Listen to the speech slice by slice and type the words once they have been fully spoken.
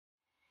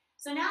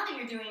So now that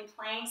you're doing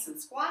planks and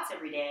squats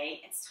every day,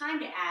 it's time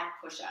to add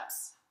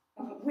push-ups.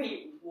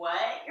 Wait,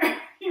 what?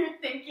 You're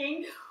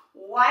thinking,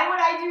 why would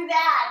I do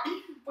that?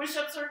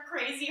 Push-ups are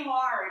crazy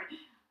hard.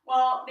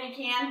 Well, they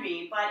can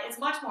be, but it's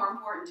much more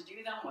important to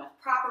do them with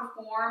proper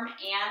form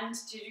and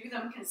to do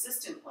them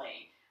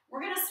consistently.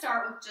 We're going to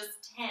start with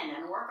just 10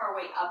 and work our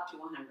way up to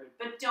 100.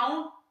 But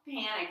don't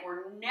panic,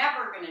 we're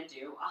never going to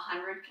do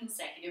 100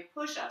 consecutive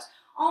push-ups.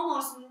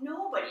 Almost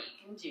nobody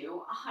can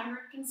do 100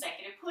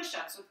 consecutive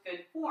push-ups with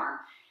good form.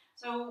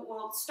 So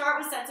we'll start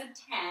with sets of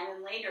 10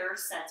 and later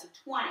sets of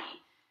 20.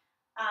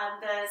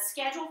 The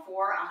schedule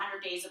for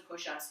 100 days of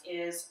push-ups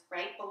is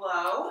right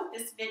below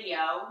this video.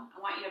 I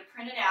want you to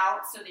print it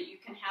out so that you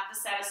can have the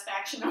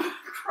satisfaction of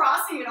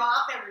crossing it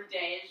off every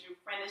day as you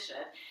finish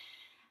it.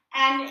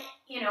 And,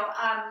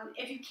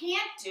 if you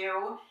can't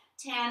do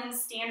 10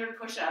 standard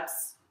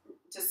push-ups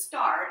to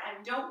start,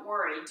 and don't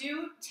worry,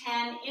 do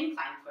 10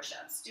 incline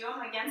push-ups. Do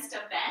them against a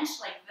bench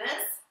like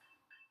this.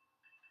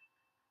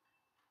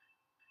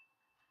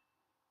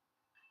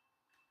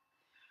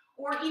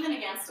 Or even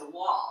against a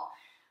wall.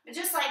 But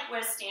just like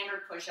with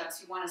standard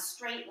push-ups, you want a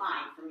straight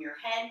line from your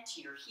head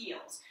to your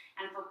heels.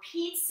 And for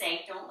Pete's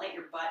sake, don't let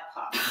your butt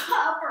pop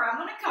up or I'm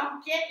going to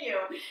come get you.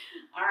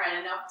 All right,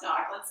 enough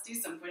talk. Let's do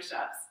some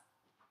push-ups.